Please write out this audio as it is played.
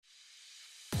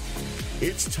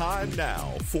It's time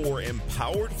now for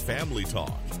Empowered Family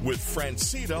Talk with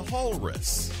Phrantceena T.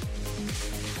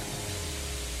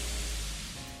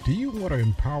 Do you want to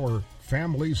empower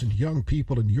families and young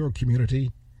people in your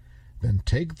community? Then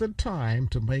take the time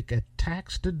to make a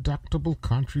tax-deductible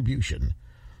contribution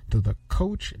to the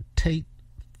Coach Tate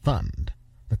Fund.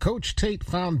 The Coach Tate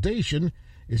Foundation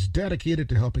is dedicated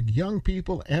to helping young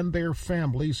people and their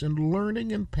families in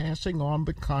learning and passing on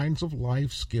the kinds of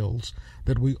life skills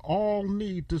that we all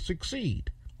need to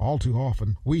succeed. All too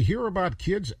often, we hear about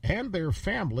kids and their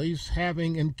families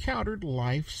having encountered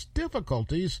life's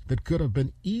difficulties that could have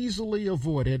been easily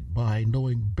avoided by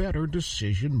knowing better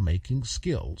decision-making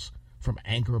skills, from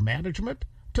anger management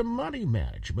to money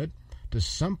management to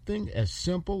something as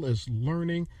simple as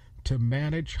learning to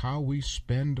manage how we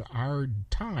spend our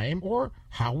time or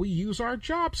how we use our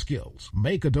job skills.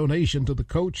 Make a donation to the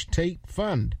Coach Tate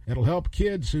Fund. It'll help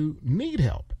kids who need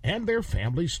help and their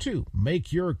families too.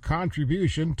 Make your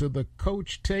contribution to the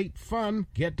Coach Tate Fund.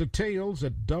 Get details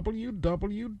at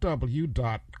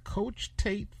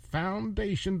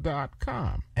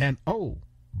www.coachtatefoundation.com. And oh,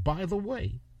 by the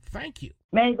way, thank you.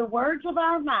 May the words of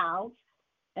our mouths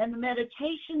and the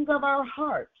meditations of our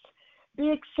hearts be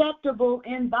acceptable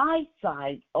in thy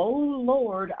sight, O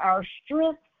Lord, our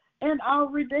strength and our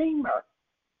Redeemer.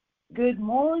 Good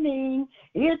morning.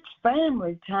 It's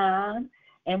family time,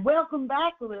 and welcome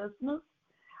back, listeners.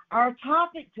 Our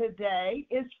topic today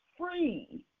is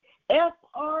free,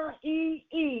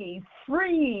 F-R-E-E,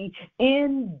 free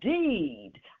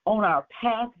indeed, on our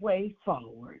pathway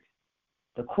forward.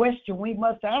 The question we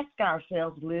must ask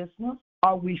ourselves, listeners,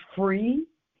 are we free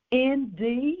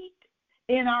indeed?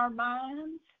 In our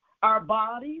minds, our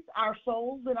bodies, our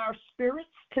souls, and our spirits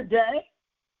today?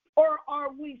 Or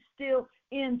are we still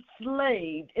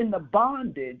enslaved in the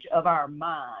bondage of our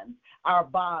minds, our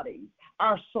bodies,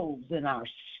 our souls, and our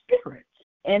spirits?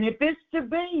 And if it's to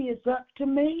be, it's up to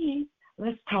me.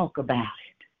 Let's talk about it.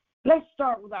 Let's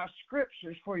start with our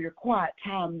scriptures for your quiet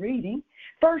time reading.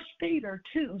 1 Peter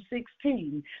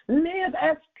 2:16. Live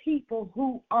as people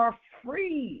who are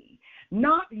free,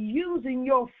 not using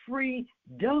your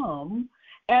freedom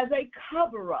as a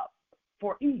cover-up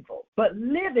for evil, but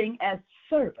living as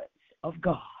servants of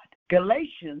God.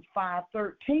 Galatians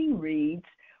 5:13 reads,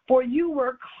 For you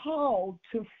were called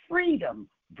to freedom,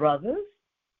 brothers.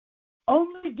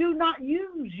 Only do not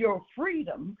use your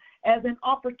freedom as an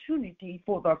opportunity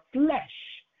for the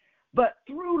flesh, but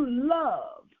through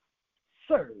love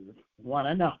serve one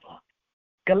another.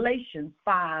 Galatians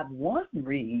 5:1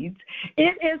 reads,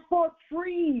 It is for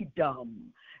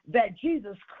freedom that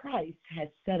Jesus Christ has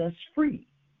set us free.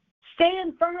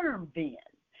 Stand firm then,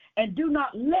 and do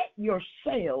not let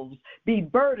yourselves be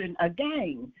burdened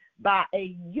again by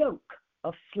a yoke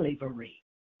of slavery.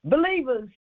 Believers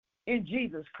in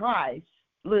Jesus Christ,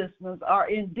 listeners, are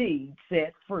indeed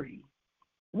set free.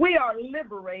 We are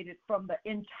liberated from the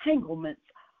entanglements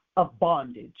of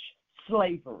bondage,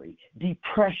 slavery,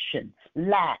 depression,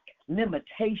 lack,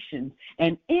 limitations,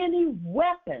 and any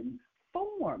weapon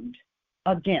formed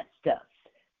against us.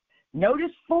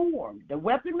 Notice formed. The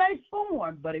weapon may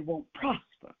form, but it won't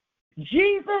prosper.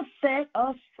 Jesus set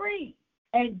us free,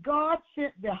 and God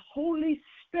sent the Holy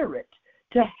Spirit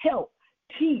to help,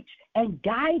 teach, and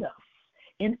guide us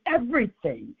in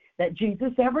everything that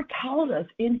Jesus ever taught us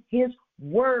in his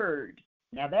word.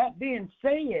 Now, that being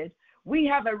said, we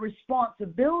have a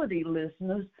responsibility,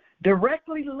 listeners,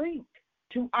 directly linked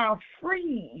to our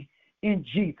free in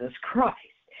Jesus Christ,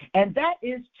 and that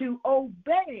is to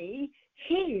obey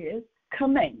his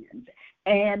commands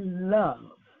and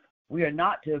love. We are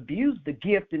not to abuse the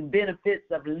gift and benefits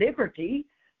of liberty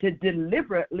to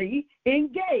deliberately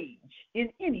engage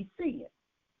in any sin.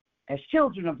 As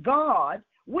children of God,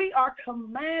 we are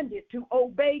commanded to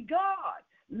obey God,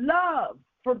 love,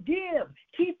 forgive,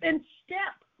 keep in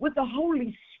step with the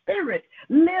Holy Spirit,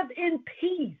 live in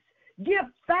peace, give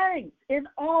thanks in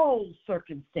all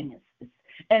circumstances,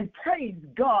 and praise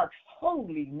God's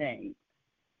holy name.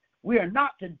 We are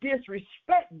not to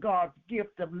disrespect God's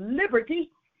gift of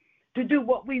liberty to do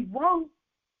what we want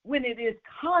when it is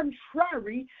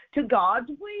contrary to God's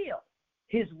will,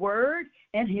 his word,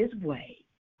 and his way.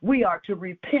 We are to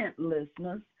repent,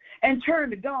 listeners, and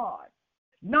turn to God,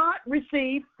 not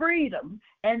receive freedom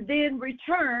and then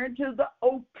return to the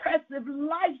oppressive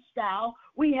lifestyle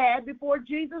we had before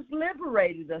Jesus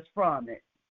liberated us from it.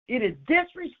 It is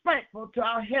disrespectful to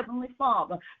our Heavenly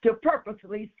Father to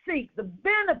purposely seek the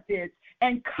benefits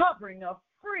and covering of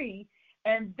free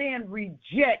and then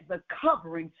reject the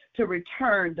covering to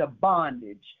return to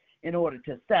bondage in order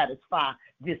to satisfy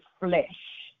this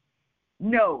flesh.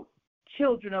 No,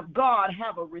 children of God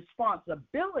have a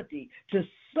responsibility to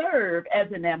serve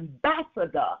as an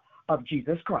ambassador of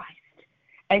Jesus Christ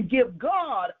and give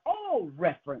God all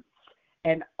reverence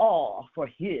and awe for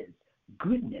his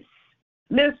goodness.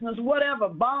 Listeners, whatever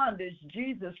bondage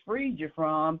Jesus freed you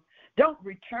from, don't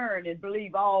return and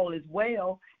believe all is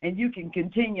well and you can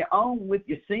continue on with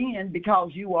your sin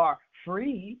because you are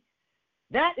free.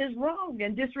 That is wrong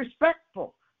and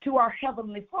disrespectful to our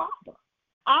Heavenly Father.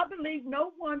 I believe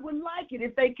no one would like it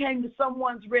if they came to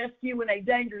someone's rescue in a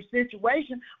dangerous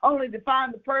situation only to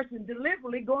find the person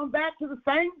deliberately going back to the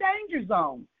same danger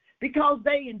zone because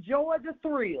they enjoy the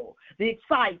thrill, the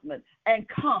excitement, and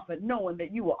comfort knowing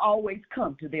that you will always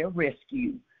come to their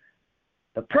rescue.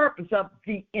 The purpose of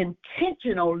the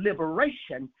intentional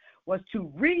liberation was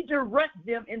to redirect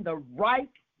them in the right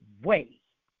way.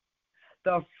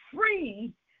 The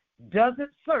free doesn't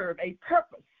serve a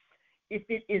purpose if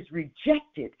it is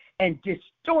rejected and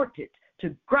distorted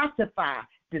to gratify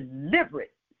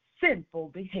deliberate sinful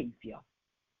behavior.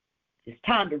 It's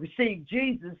time to receive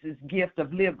Jesus' gift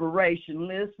of liberation,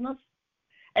 listeners,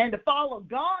 and to follow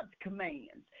God's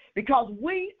commands because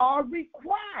we are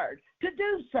required to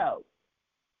do so.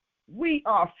 We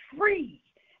are free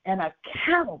and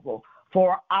accountable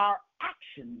for our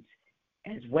actions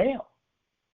as well.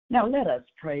 Now let us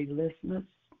pray, listeners.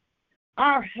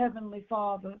 Our Heavenly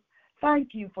Father,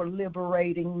 thank you for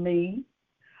liberating me.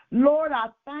 Lord, I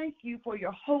thank you for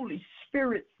your Holy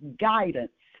Spirit's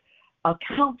guidance,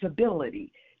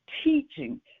 accountability,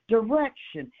 teaching,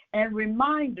 direction, and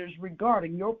reminders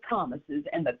regarding your promises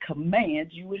and the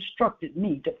commands you instructed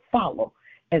me to follow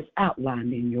as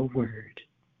outlined in your word.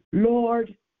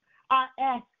 Lord, I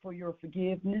ask for your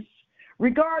forgiveness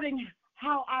regarding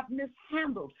how I've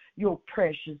mishandled your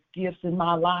precious gifts in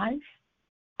my life.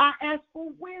 I ask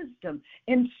for wisdom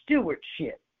in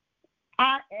stewardship.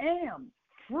 I am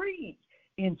free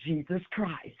in Jesus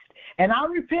Christ, and I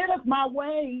repent of my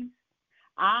ways.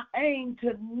 I aim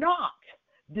to not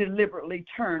deliberately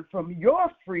turn from your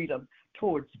freedom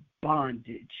towards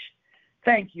bondage.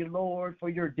 Thank you, Lord, for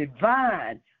your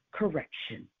divine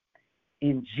correction.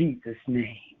 In Jesus'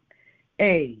 name,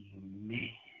 amen.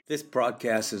 This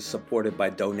broadcast is supported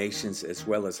by donations as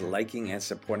well as liking and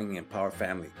supporting Empower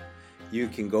Family. You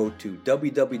can go to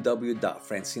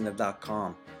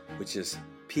www.Phrantceena.com, which is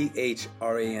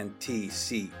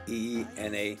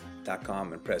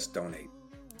PHRANTCEENA.com, and press donate.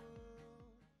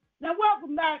 Now,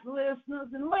 welcome back, listeners,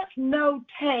 and let's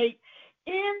notate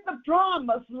in the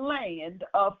promised land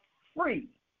of free.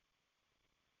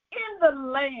 In the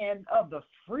land of the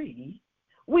free,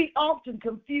 we often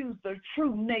confuse the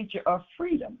true nature of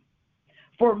freedom.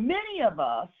 For many of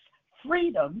us,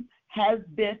 freedom has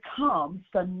become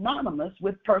synonymous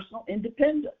with personal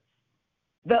independence.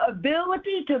 The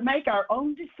ability to make our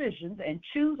own decisions and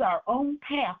choose our own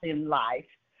path in life,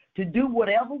 to do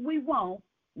whatever we want,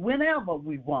 whenever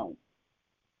we want,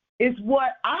 is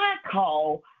what I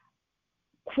call,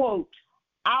 quote,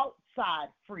 outside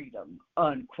freedom,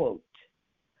 unquote.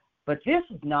 But this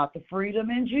is not the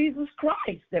freedom in Jesus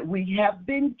Christ that we have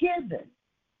been given.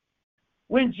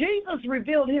 When Jesus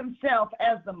revealed himself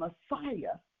as the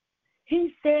Messiah,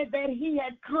 he said that he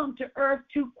had come to earth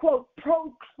to, quote,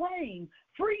 proclaim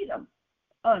freedom,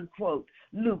 unquote,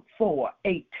 Luke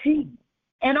 4:18.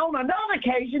 And on another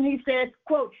occasion, he said,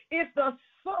 quote, if the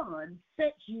Son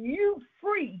sets you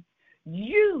free,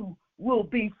 you will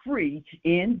be free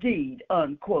indeed,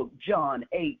 unquote, John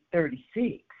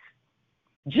 8:36.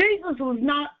 Jesus was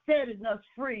not setting us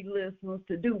free, listeners,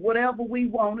 to do whatever we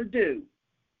want to do.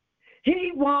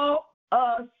 He wants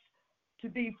us to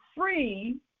be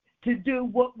free to do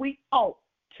what we ought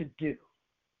to do.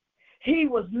 He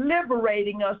was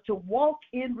liberating us to walk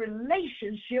in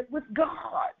relationship with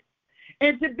God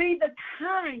and to be the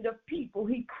kind of people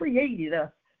he created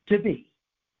us to be.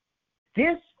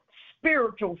 This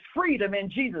spiritual freedom in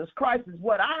Jesus Christ is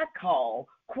what I call,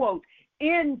 quote,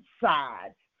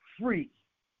 inside free,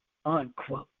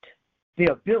 unquote.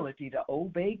 The ability to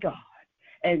obey God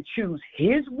and choose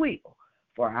his will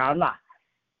for our lives.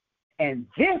 And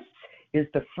this is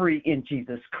the free in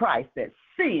Jesus Christ that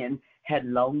sin had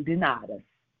long denied us.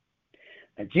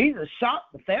 Now, Jesus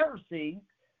shocked the Pharisees,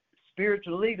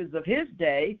 spiritual leaders of his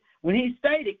day, when he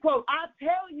stated, quote, I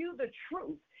tell you the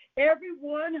truth,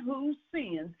 everyone who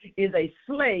sins is a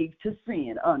slave to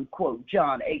sin, unquote,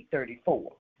 John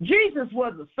 8:34. Jesus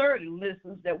was asserting,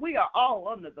 listeners, that we are all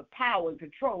under the power and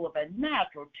control of a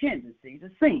natural tendency to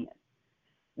sin.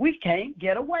 We can't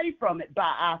get away from it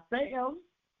by ourselves.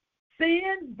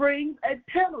 Sin brings a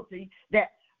penalty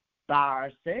that by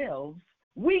ourselves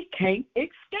we can't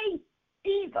escape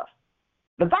either.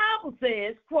 The Bible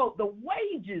says, quote, the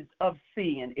wages of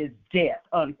sin is death,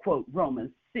 unquote,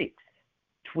 Romans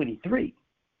 6:23.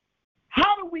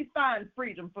 How do we find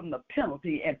freedom from the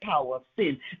penalty and power of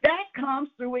sin? That comes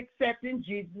through accepting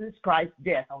Jesus Christ's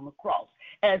death on the cross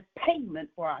as payment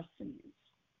for our sins.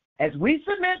 As we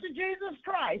submit to Jesus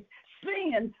Christ,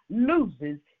 sin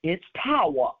loses its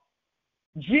power.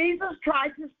 Jesus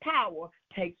Christ's power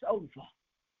takes over.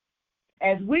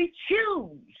 As we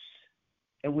choose,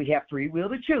 and we have free will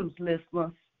to choose,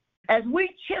 listeners, as we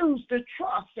choose to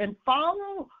trust and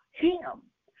follow him,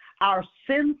 our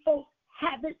sinful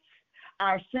habits,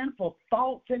 our sinful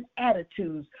thoughts and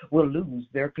attitudes will lose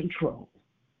their control.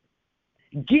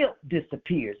 Guilt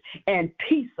disappears and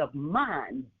peace of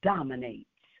mind dominates.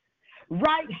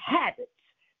 Right habits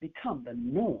become the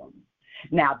norm.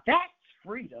 Now that's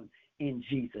freedom in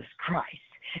Jesus Christ,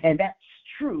 and that's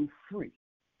true free.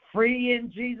 Free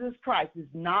in Jesus Christ is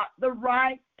not the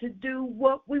right to do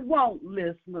what we want,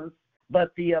 listeners,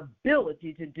 but the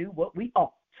ability to do what we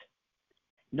ought.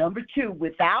 Number 2,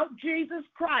 without Jesus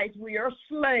Christ, we are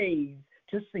slaves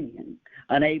to sin,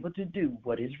 unable to do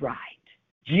what is right.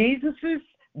 Jesus'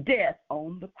 death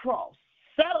on the cross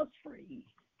set us free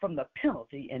from the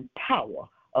penalty and power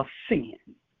of sin.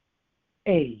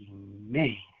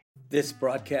 Amen. This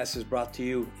broadcast is brought to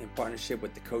you in partnership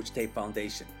with the Coach T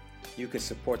Foundation. You can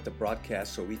support the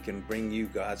broadcast so we can bring you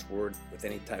God's Word with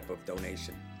any type of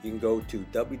donation. You can go to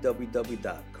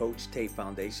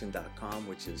www.coachtatefoundation.com,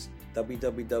 which is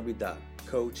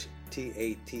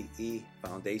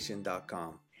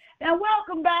www.coachtatefoundation.com. Now,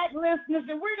 welcome back, listeners,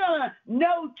 and we're going to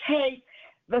notate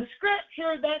the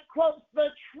scripture that quotes,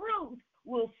 the truth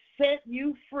will set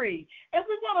you free. And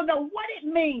we want to know what it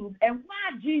means and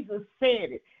why Jesus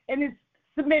said it. And it's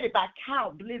submitted by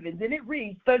Cal Blivens, and it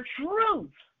reads, the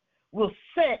truth will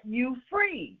set you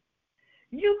free.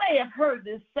 You may have heard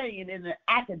this saying in an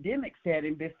academic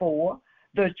setting before,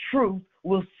 the truth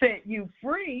will set you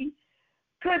free,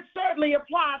 could certainly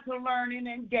apply to learning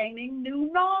and gaining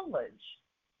new knowledge.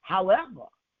 However,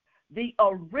 the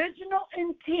original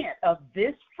intent of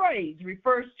this phrase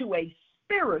refers to a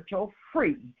spiritual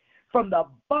free from the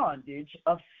bondage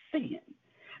of sin.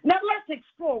 Now let's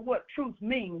explore what truth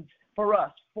means for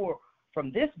us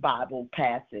from this Bible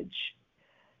passage.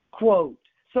 Quote,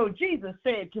 so Jesus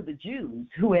said to the Jews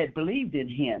who had believed in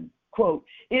him, quote,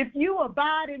 if you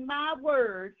abide in my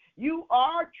word, you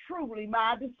are truly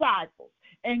my disciples,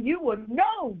 and you will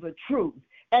know the truth,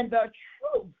 and the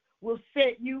truth will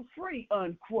set you free,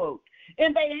 unquote.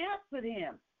 And they answered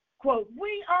him, quote,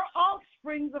 we are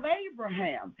offsprings of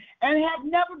Abraham and have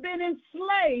never been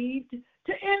enslaved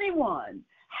to anyone.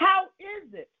 How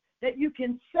is it that you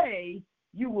can say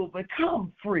you will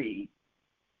become free?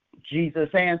 Jesus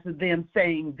answered them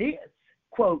saying this,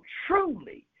 quote,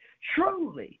 truly,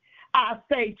 truly, I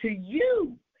say to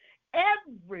you,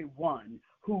 everyone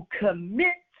who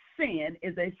commits sin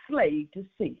is a slave to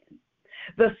sin.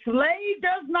 The slave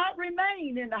does not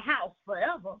remain in the house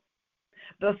forever.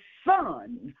 The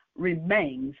Son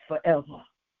remains forever.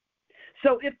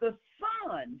 So if the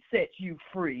Son sets you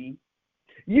free,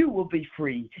 you will be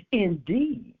free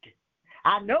indeed.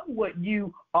 I know what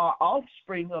you are,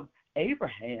 offspring of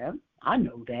Abraham. I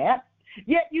know that.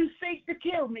 Yet you seek to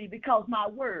kill me because my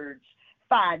words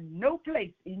find no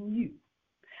place in you.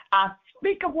 I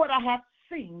speak of what I have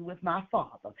seen with my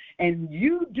Father, and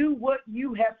you do what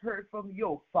you have heard from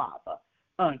your Father,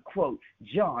 unquote.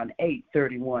 John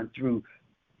 8:31 through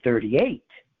 38.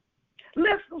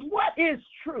 Listeners, what is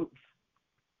truth?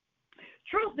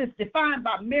 Truth is defined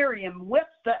by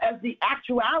Merriam-Webster as the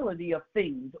actuality of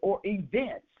things or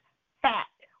events, fact,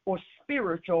 or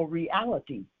spiritual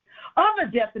reality. Other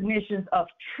definitions of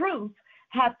truth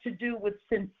have to do with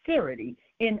sincerity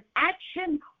in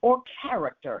action or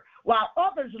character, while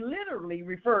others literally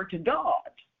refer to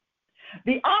God.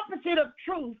 The opposite of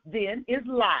truth, then, is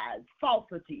lies,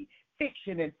 falsity,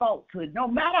 fiction, and falsehood. No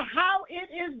matter how it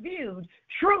is viewed,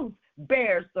 truth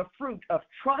bears the fruit of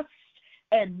trust,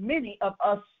 and many of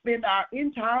us spend our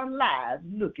entire lives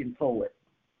looking for it.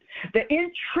 The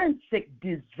intrinsic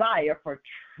desire for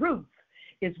truth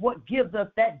is what gives us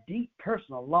that deep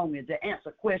personal longing to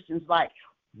answer questions like,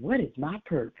 what is my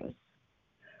purpose?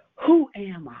 Who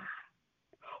am I?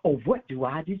 Or what do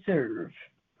I deserve?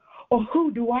 Or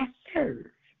who do I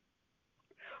serve?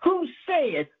 Who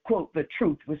said, quote, the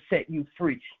truth will set you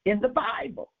free in the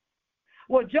Bible?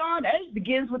 Well, John 8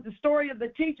 begins with the story of the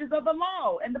teachers of the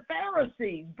law and the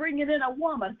Pharisees bringing in a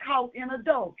woman caught in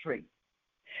adultery.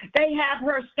 They have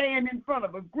her stand in front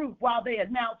of a group while they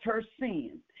announce her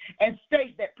sin and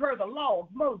state that per the law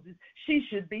of Moses, she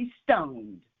should be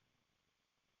stoned.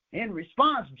 In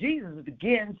response, Jesus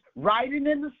begins writing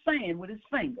in the sand with his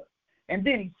finger. And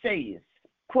then he says,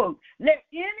 quote, let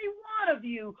any one of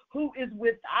you who is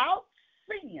without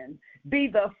sin be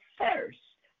the first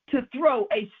to throw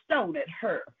a stone at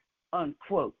her,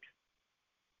 unquote.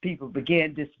 People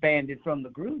began disbanding from the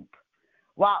group,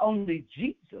 while only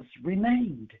Jesus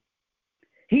remained.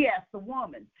 He asked the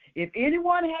woman if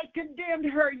anyone had condemned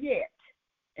her yet,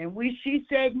 and when she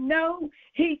said no,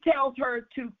 he tells her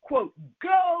to, quote,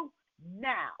 go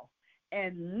now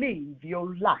and leave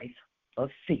your life of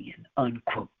sin,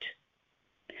 unquote.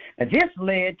 Now, this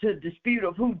led to a dispute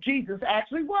of who Jesus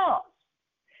actually was.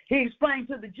 He explained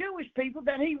to the Jewish people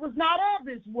that he was not of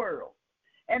this world,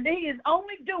 and that he is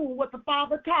only doing what the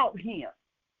Father taught him.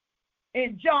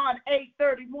 In John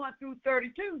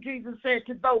 8:31-32, Jesus said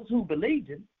to those who believed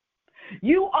him,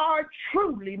 you are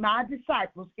truly my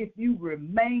disciples if you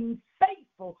remain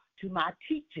faithful to my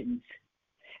teachings,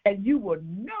 and you will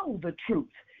know the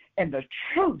truth, and the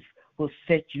truth will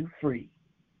set you free.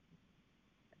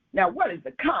 Now, what is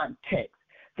the context?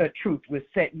 The truth will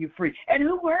set you free. And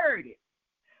who heard it?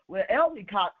 Well,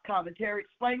 Ellicott's commentary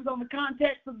explains on the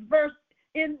context of the verse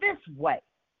in this way.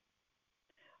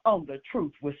 On the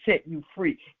truth will set you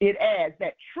free. It adds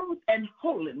that truth and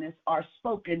holiness are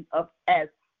spoken of as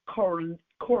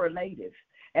correlative,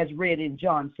 as read in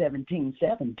John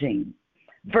 17:17.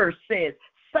 Verse says,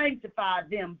 sanctify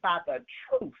them by the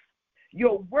truth.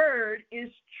 Your word is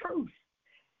truth.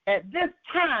 At this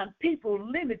time, people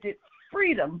limited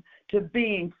freedom to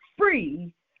being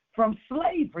free from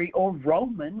slavery or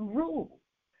Roman rule.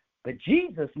 But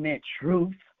Jesus meant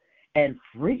truth and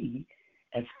free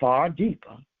as far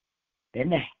deeper than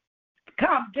that. The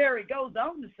commentary goes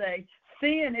on to say,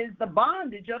 sin is the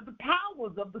bondage of the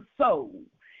powers of the soul.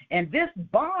 And this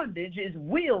bondage is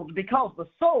willed because the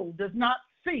soul does not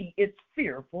see its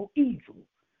fearful evil.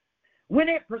 When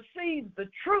it perceives the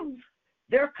truth,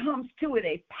 there comes to it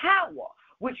a power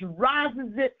which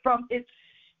rises it from its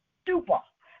stupor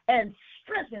and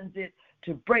strengthens it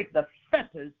to break the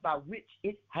fetters by which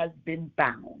it has been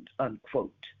bound,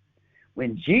 unquote.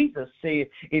 When Jesus said,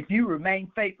 if you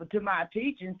remain faithful to my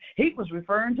teachings, he was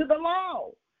referring to the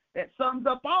law that sums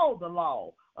up all the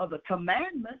law of the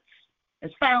commandments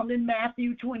as found in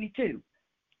Matthew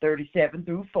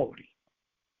 22:37-40.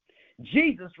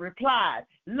 Jesus replied,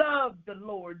 love the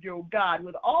Lord your God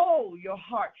with all your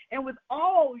heart and with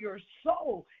all your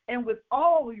soul and with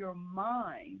all your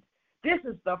mind. This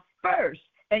is the first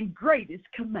and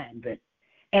greatest commandment.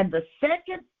 And the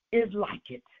second is like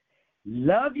it.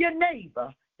 Love your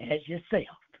neighbor as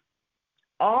yourself.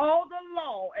 All the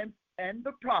law and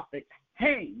the prophets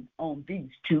hang on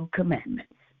these two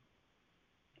commandments.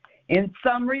 In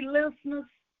summary, listeners,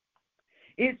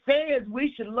 it says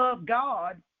we should love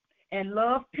God and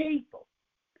love people.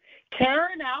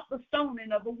 Carrying out the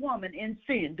stoning of a woman in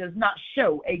sin does not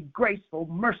show a graceful,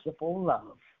 merciful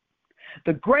love.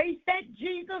 The grace that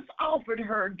Jesus offered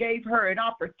her gave her an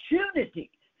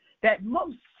opportunity that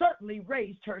most certainly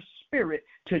raised her spirit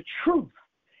to truth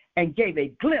and gave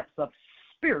a glimpse of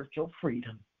spiritual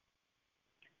freedom.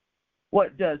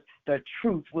 What does the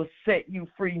truth will set you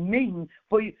free mean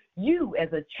for you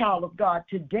as a child of God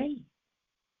today?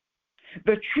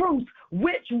 The truth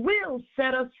which will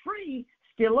set us free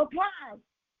still applies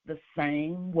the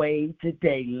same way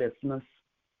today, listeners.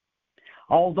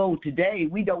 Although today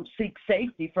we don't seek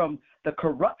safety from the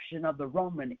corruption of the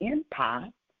Roman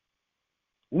Empire,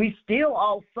 we still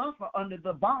all suffer under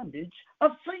the bondage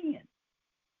of sin.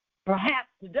 Perhaps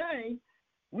today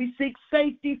we seek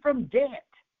safety from debt,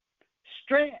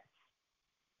 stress,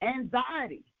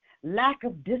 anxiety, lack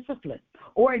of discipline,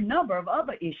 or a number of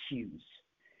other issues.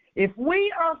 If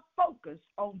we are focused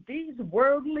on these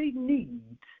worldly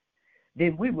needs,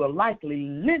 then we will likely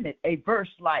limit a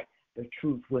verse like, the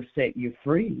truth will set you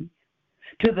free,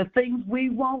 to the things we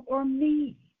want or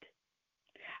need.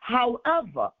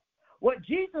 However, what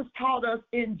Jesus taught us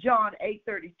in John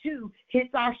 8:32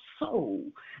 hits our soul,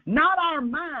 not our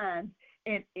mind,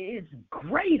 and is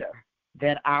greater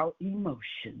than our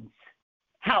emotions.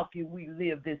 How can we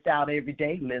live this out every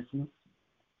day, listeners?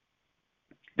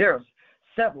 There are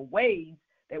several ways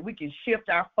that we can shift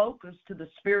our focus to the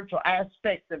spiritual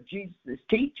aspects of Jesus'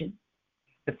 teaching.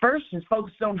 The first is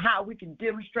focused on how we can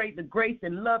demonstrate the grace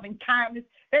and love and kindness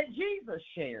that Jesus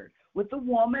shared with the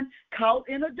woman caught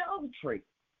in adultery.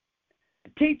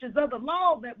 The teachers of the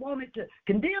law that wanted to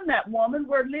condemn that woman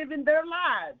were living their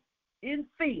lives in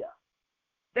fear.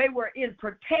 They were in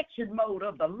protection mode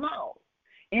of the law.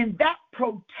 In that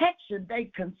protection,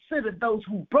 they considered those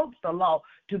who broke the law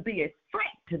to be a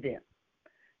threat to them.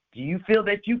 Do you feel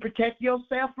that you protect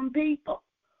yourself from people?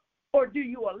 Or do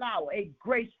you allow a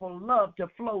graceful love to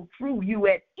flow through you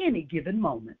at any given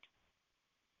moment?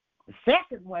 The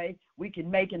second way we can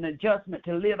make an adjustment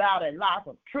to live out a life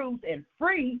of truth and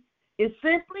free is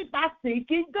simply by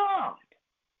seeking God.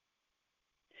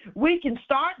 We can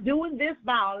start doing this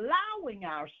by allowing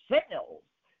ourselves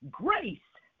grace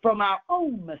from our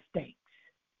own mistakes,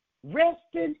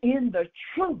 resting in the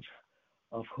truth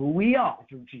of who we are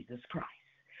through Jesus Christ.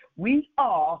 We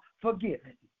are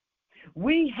forgiven.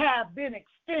 We have been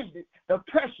extended the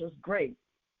precious great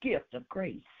gift of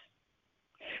grace.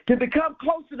 To become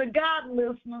closer to God,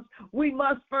 listeners, we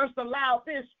must first allow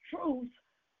this truth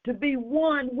to be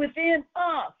one within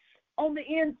us, on the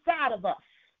inside of us.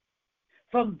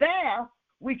 From there,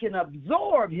 we can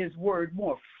absorb his word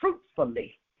more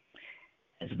fruitfully.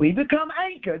 As we become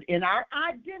anchored in our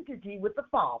identity with the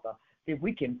Father, then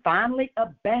we can finally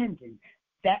abandon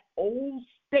that old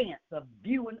stance of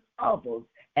viewing others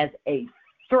as a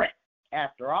threat.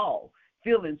 After all,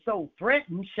 feeling so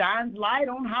threatened shines light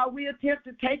on how we attempt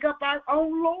to take up our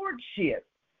own lordship.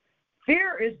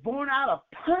 Fear is born out of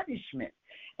punishment,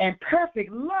 and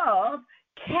perfect love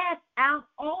casts out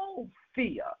all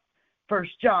fear. 1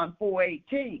 John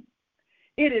 4:18.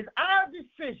 It is our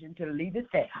decision to leave it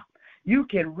there. You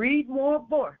can read more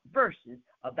verses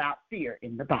about fear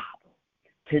in the Bible.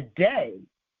 Today,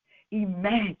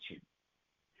 imagine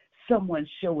someone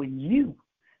showing you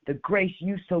the grace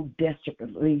you so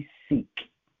desperately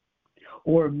seek.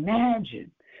 Or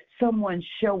imagine someone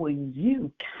showing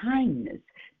you kindness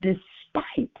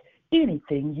despite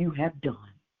anything you have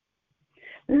done.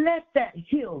 Let that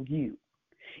heal you,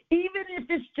 even if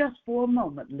it's just for a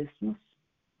moment, listeners.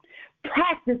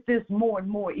 Practice this more and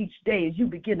more each day as you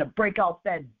begin to break off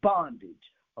that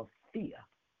bondage of fear.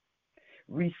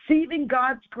 Receiving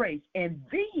God's grace and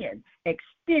then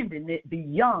extending it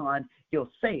beyond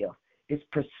yourself is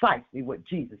precisely what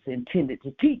Jesus intended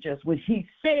to teach us when he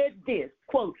said this,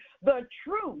 quote, "The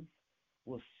truth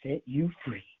will set you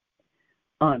free,"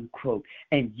 unquote,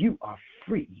 and you are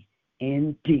free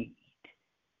indeed.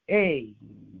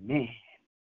 Amen.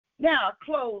 Now, our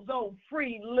close,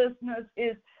 free listeners,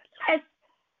 is let's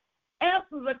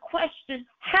answer the question,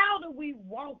 how do we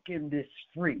walk in this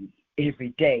free every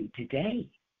day today?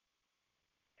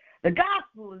 The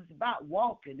gospel is about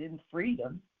walking in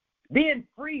freedom, being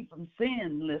free from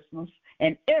sin, listeners,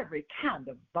 and every kind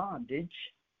of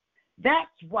bondage.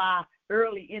 That's why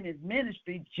early in his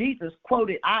ministry, Jesus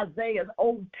quoted Isaiah's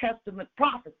Old Testament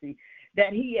prophecy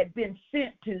that he had been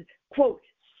sent to, quote,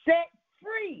 set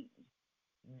free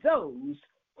those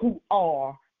who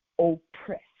are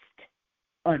oppressed,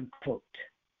 unquote.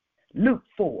 Luke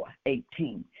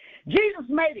 4:18. Jesus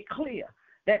made it clear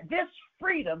that this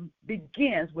freedom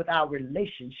begins with our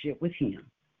relationship with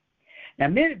him. Now,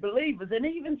 many believers and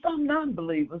even some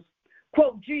non-believers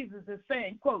quote Jesus as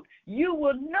saying, quote, "You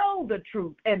will know the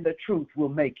truth and the truth will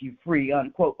make you free,"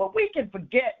 unquote. But we can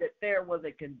forget that there was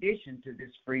a condition to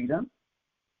this freedom.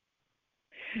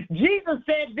 Jesus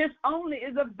said this only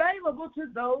is available to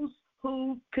those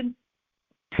who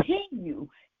continue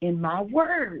in my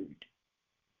word,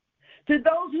 to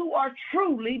those who are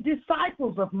truly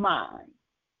disciples of mine.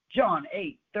 John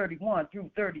 8:31 through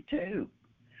 32.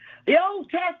 The Old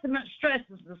Testament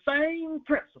stresses the same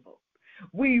principle.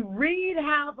 We read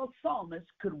how the psalmist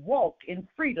could walk in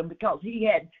freedom because he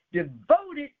had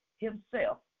devoted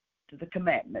himself to the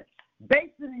commandments,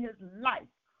 basing his life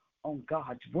on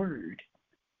God's word.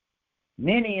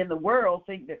 Many in the world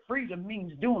think that freedom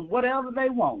means doing whatever they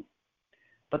want.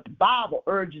 But the Bible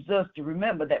urges us to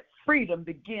remember that freedom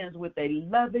begins with a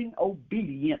loving,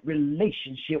 obedient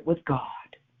relationship with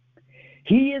God.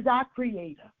 He is our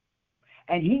creator,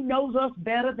 and he knows us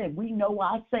better than we know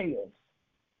ourselves.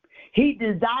 He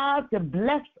desires to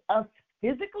bless us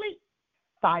physically,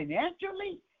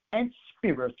 financially, and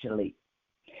spiritually.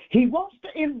 He wants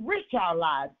to enrich our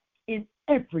lives in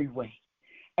every way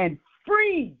and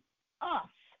free us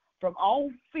from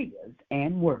all fears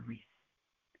and worries.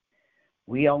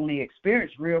 We only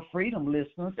experience real freedom,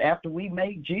 listeners, after we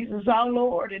make Jesus our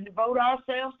Lord and devote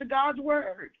ourselves to God's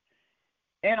word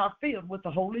and are filled with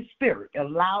the Holy Spirit,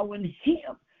 allowing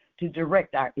him to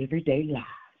direct our everyday lives.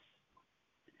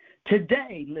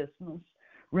 Today, listeners,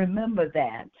 remember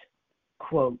that,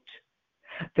 quote,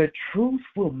 "The truth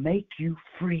will make you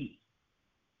free,"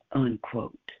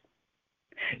 unquote.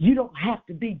 You don't have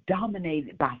to be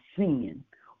dominated by sin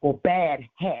or bad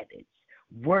habits,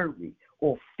 worry,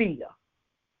 or fear.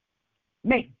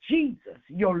 Make Jesus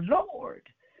your Lord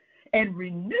and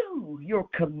renew your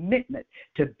commitment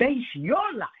to base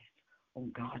your life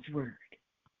on God's word.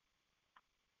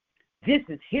 This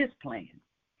is his plan,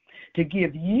 to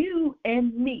give you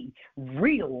and me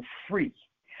real free,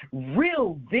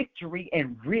 real victory,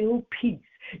 and real peace.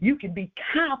 You can be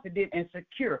confident and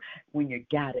secure when you're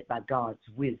guided by God's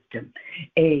wisdom.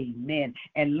 Amen.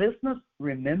 And listeners,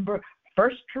 remember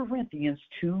 1 Corinthians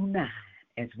 2:9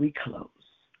 as we close.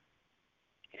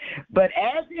 But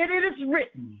as it is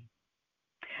written,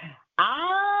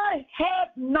 I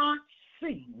have not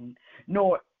seen,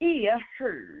 nor ear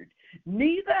heard,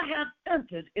 neither have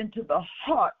entered into the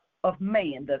heart of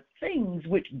man the things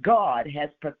which God has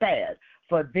prepared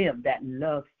for them that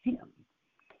love him.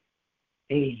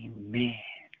 Amen.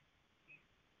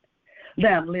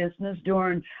 Now, listeners,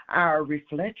 during our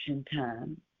reflection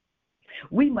time,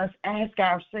 we must ask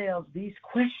ourselves these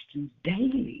questions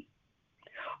daily.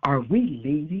 Are we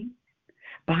leading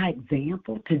by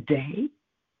example today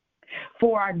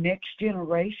for our next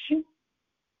generation?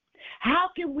 How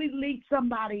can we lead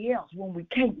somebody else when we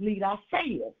can't lead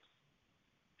ourselves?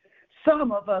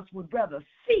 Some of us would rather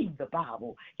see the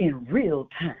Bible in real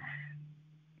time.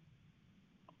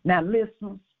 Now,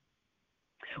 listeners,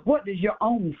 what does your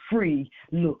own free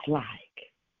look like?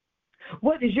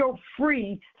 What does your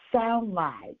free sound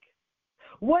like?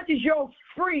 What does your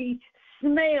free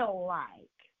smell like?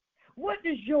 What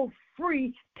does your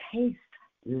free taste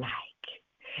like?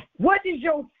 What does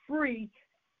your free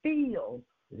feel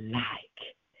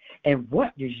like? And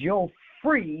what does your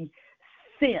free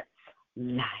sense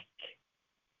like?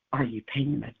 Are you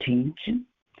paying attention?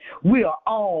 We are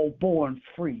all born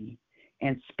free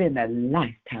and spend a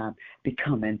lifetime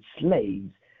becoming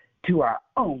slaves to our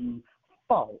own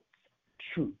false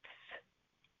truths.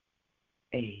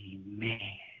 Amen.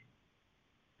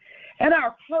 And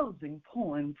our closing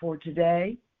poem for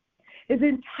today is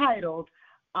entitled,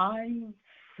 I'm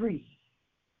Free.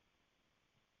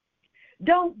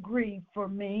 Don't grieve for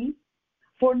me,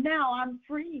 for now I'm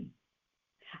free.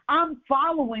 I'm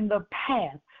following the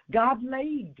path God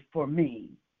laid for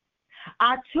me.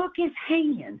 I took his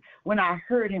hand when I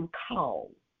heard him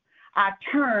call. I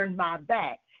turned my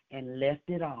back and left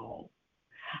it all.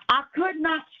 I could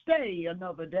not stay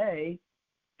another day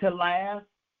to laugh,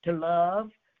 to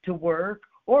love, to work,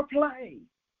 or play.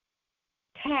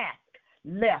 Task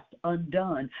left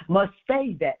undone must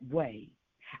stay that way.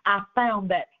 I found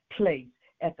that place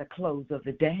at the close of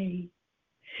the day.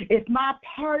 If my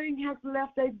parting has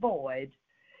left a void,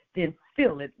 then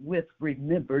fill it with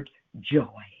remembered joy.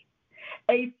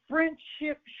 A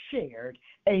friendship shared,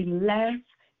 a laugh,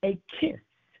 a kiss.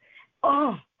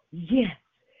 Oh, yes,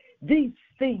 these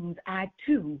things I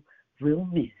too will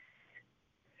miss.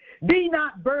 Be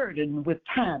not burdened with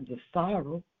times of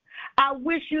sorrow. I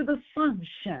wish you the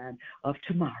sunshine of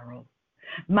tomorrow.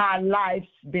 My life's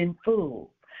been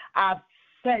full. I've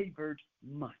savored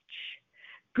much.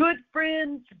 Good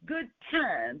friends, good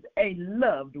times, a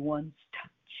loved one's touch.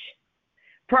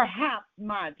 Perhaps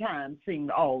my time seemed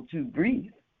all too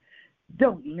brief.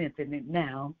 Don't lengthen it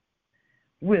now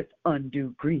with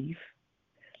undue grief.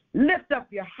 Lift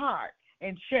up your heart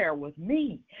and share with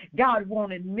me. God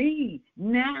wanted me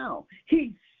now.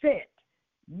 He set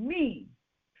me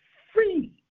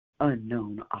free.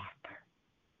 Unknown author.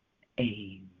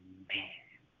 Amen.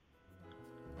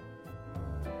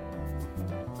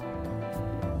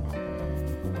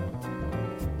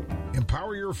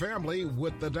 Empower your family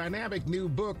with the dynamic new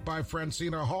book by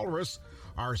Phrantceena T,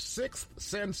 Our Sixth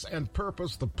Sense and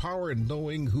Purpose, The Power in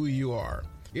Knowing Who You Are.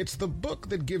 It's the book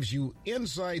that gives you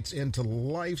insights into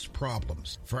life's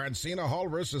problems. Phrantceena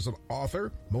T is an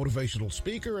author, motivational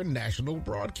speaker, and national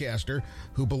broadcaster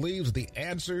who believes the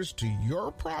answers to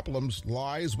your problems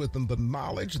lies within the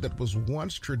knowledge that was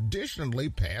once traditionally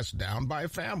passed down by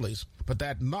families. But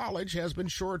that knowledge has been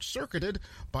short-circuited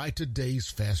by today's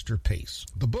faster pace.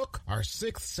 The book, Our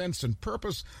Sixth Sense and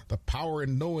Purpose, The Power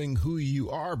in Knowing Who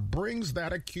You Are, brings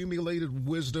that accumulated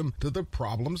wisdom to the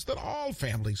problems that all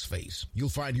families face. You'll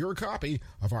find your copy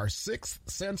of Our Sixth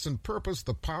Sense and Purpose,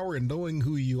 The Power in Knowing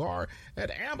Who You Are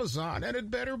at Amazon and at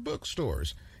better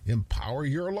bookstores. Empower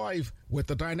your life with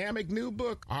the dynamic new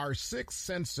book, Our Sixth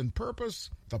Sense and Purpose,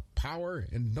 The Power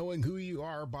in Knowing Who You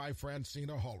Are by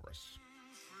Phrantceena T.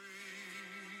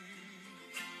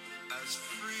 As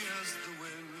free as the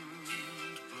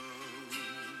wind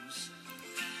blows,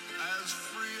 as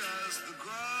free as the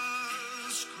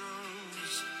grass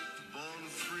grows, born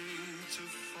free to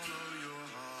follow your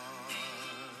heart.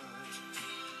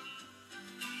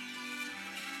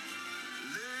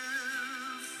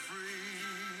 Live free,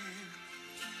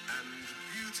 and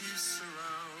beauty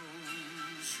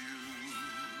surrounds you.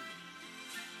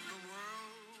 The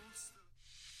world's...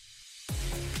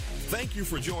 Thank you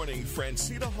for joining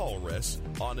Phrantceena T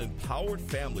on Empowered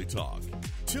Family Talk.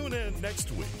 Tune in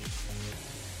next week.